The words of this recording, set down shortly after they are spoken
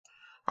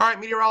All right,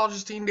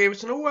 meteorologist Dean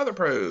Davidson of Weather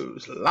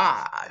Pros,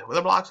 live,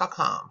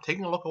 weatherblogs.com,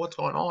 taking a look at what's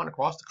going on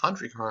across the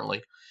country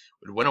currently.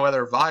 With winter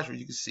weather advisory,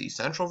 you can see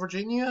Central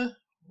Virginia,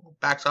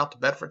 backs out to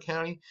Bedford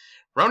County.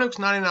 Roanoke's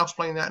not in, I'll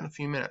explain that in a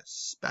few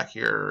minutes. Back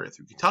here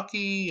through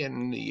Kentucky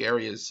and the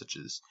areas such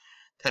as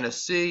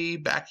Tennessee,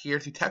 back here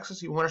through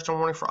Texas, you winter storm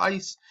warning for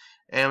ice.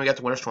 And we got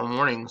the winter storm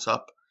warnings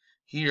up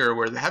here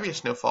where the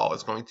heaviest snowfall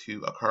is going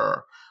to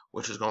occur,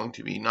 which is going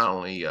to be not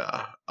only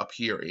up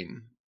here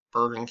in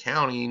Bergen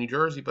County, New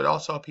Jersey, but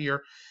also up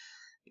here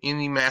in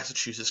the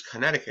Massachusetts,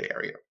 Connecticut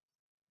area.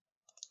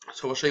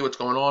 So we'll show you what's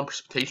going on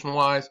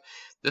precipitation-wise.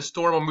 This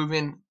storm will move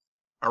in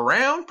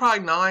around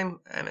probably 9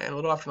 and a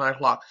little after 9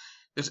 o'clock.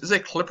 This is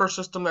a clipper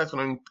system that's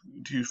going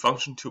to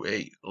function to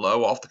a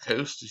low off the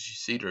coast. As you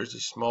see, there's a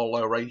small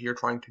low right here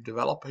trying to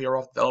develop here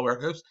off the Delaware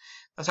coast.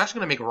 That's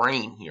actually going to make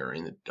rain here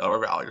in the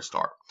Delaware Valley to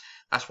start.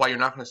 That's why you're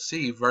not going to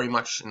see very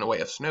much in the way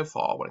of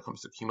snowfall when it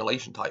comes to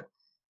accumulation type.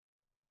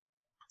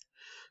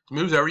 It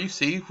moves over, you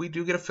see, we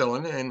do get a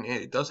fill-in, and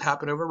it does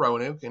happen over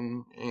Roanoke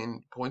and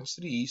points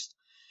to the east.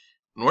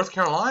 North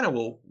Carolina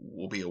will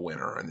be a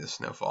winner in this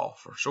snowfall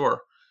for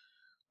sure.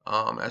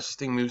 As this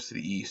thing moves to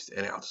the east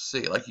and out to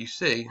sea. Like you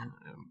see,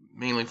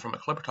 mainly from a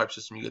clipper type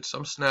system, you get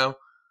some snow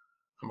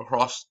come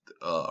across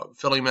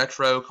Philly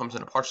Metro, comes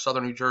into parts of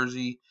southern New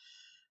Jersey,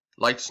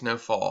 light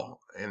snowfall,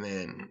 and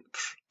then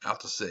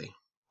out to sea.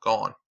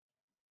 Gone.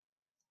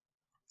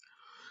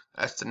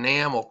 That's the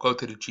NAM. We'll go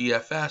to the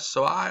GFS.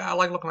 So I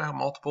like looking at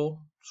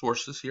multiple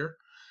sources here.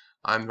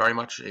 I'm very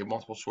much a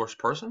multiple source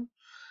person.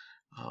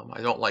 I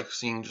don't like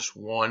seeing just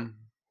one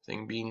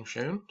thing being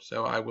shown,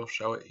 so I will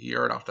show it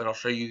here, and then I'll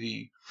show you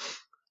the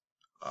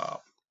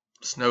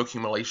snow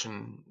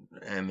accumulation,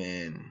 and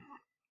then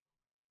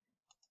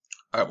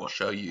I will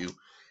show you,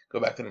 go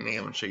back to the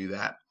NAM and show you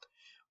that.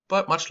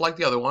 But much like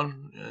the other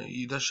one,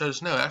 it does show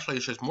snow. Actually,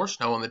 it shows more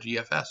snow on the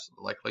GFS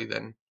likely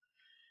than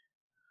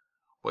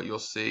what you'll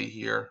see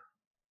here.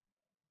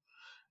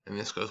 And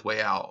this goes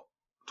way out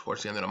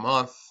towards the end of the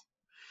month,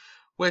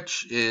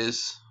 which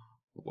is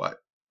what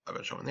I've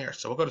been showing there.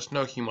 So we'll go to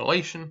snow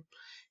accumulation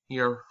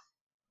here.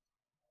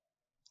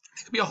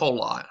 It could be a whole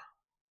lot,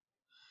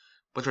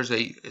 but there's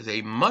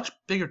a much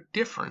bigger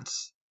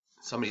difference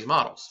in some of these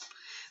models.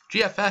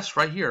 GFS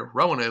right here,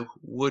 Roanoke,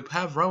 would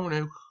have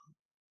Roanoke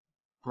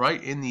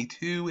right in the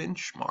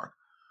 2-inch mark.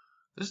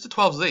 This is the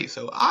 12Z,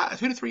 so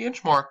 2 to 3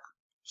 inch mark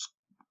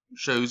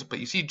shows, but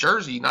you see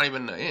Jersey not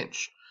even an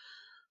inch.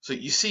 So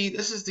you see,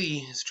 this is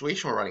the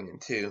situation we're running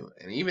into,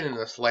 and even in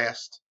this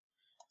last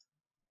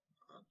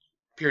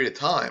period of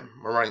time,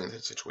 we're running into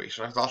this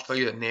situation. I'll show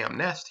you the NAM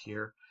nest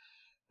here,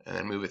 and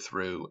then move it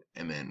through,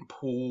 and then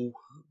pull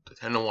the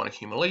 10-to-1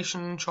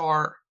 accumulation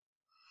chart,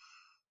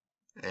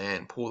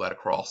 and pull that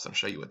across and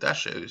show you what that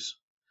shows.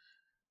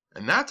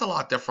 And that's a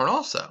lot different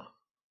also.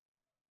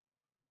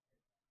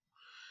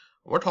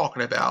 We're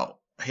talking about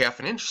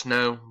 ½ inch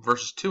snow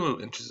versus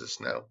 2 inches of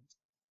snow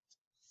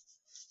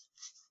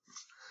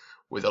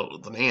with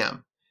the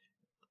NAM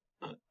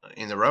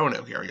in the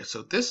Roanoke area.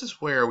 So this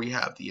is where we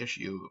have the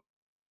issue,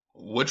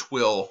 which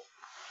will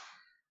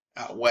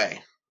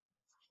outweigh.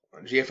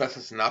 GFS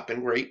has not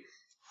been great,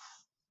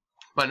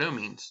 by no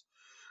means.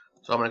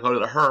 So I'm going to go to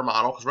the HER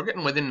model, because we're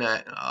getting within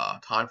that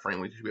time frame.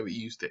 We should be able to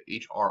use the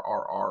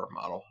HRRR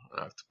model. And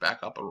I have to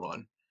back up a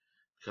run,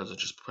 because it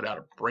just put out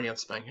a brand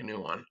spanking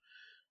new one.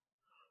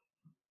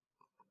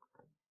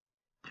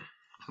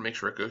 Make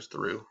sure it goes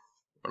through,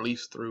 or at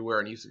least through where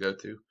it needs to go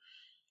to.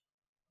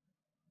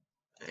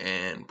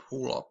 And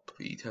pull up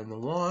the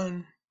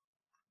 10-to-1.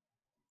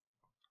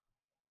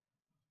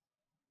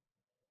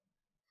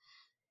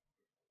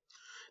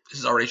 This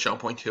is already showing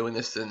 0.2, and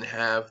this didn't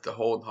have the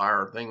whole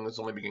entire thing. It was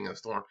only beginning of the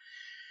storm.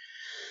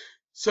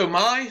 So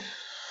my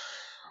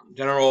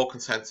general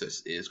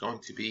consensus is going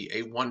to be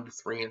a 1 to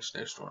 3 inch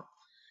snowstorm.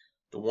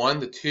 The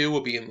 1 to 2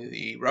 will be in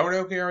the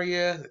Roanoke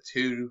area. The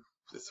 2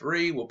 to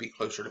 3 will be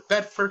closer to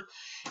Bedford,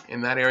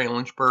 in that area in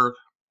Lynchburg,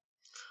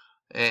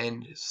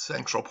 and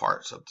central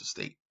parts of the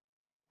state.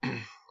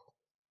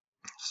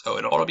 So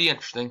it ought to be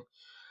interesting.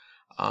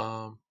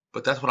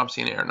 But that's what I'm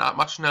seeing here. Not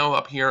much snow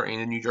up here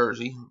in New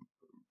Jersey.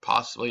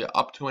 Possibly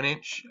up to an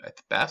inch at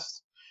the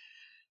best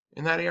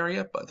in that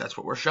area, but that's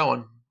what we're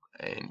showing,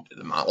 and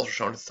the models are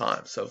showing at the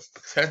time. So the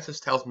consensus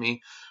tells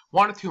me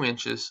 1 to 2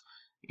 inches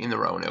in the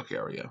Roanoke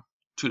area,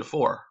 2 to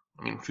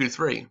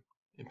 3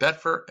 in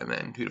Bedford, and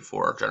then 2 to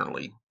 4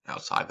 generally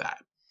outside that.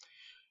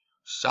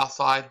 South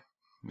side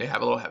may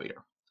have a little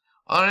heavier.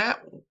 Other than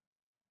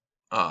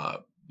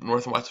that,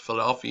 north and west of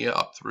Philadelphia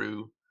up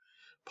through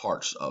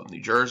parts of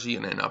New Jersey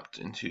and then up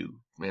into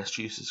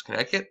Massachusetts,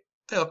 Connecticut,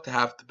 they look to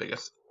have the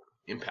biggest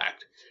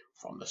impact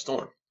from the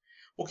storm.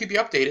 We'll keep you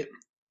updated,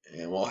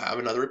 and we'll have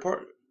another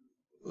report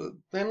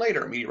then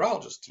later.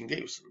 Meteorologist Dean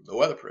Davidson, the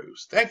Weather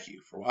Pros. Thank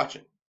you for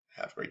watching.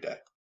 Have a great day.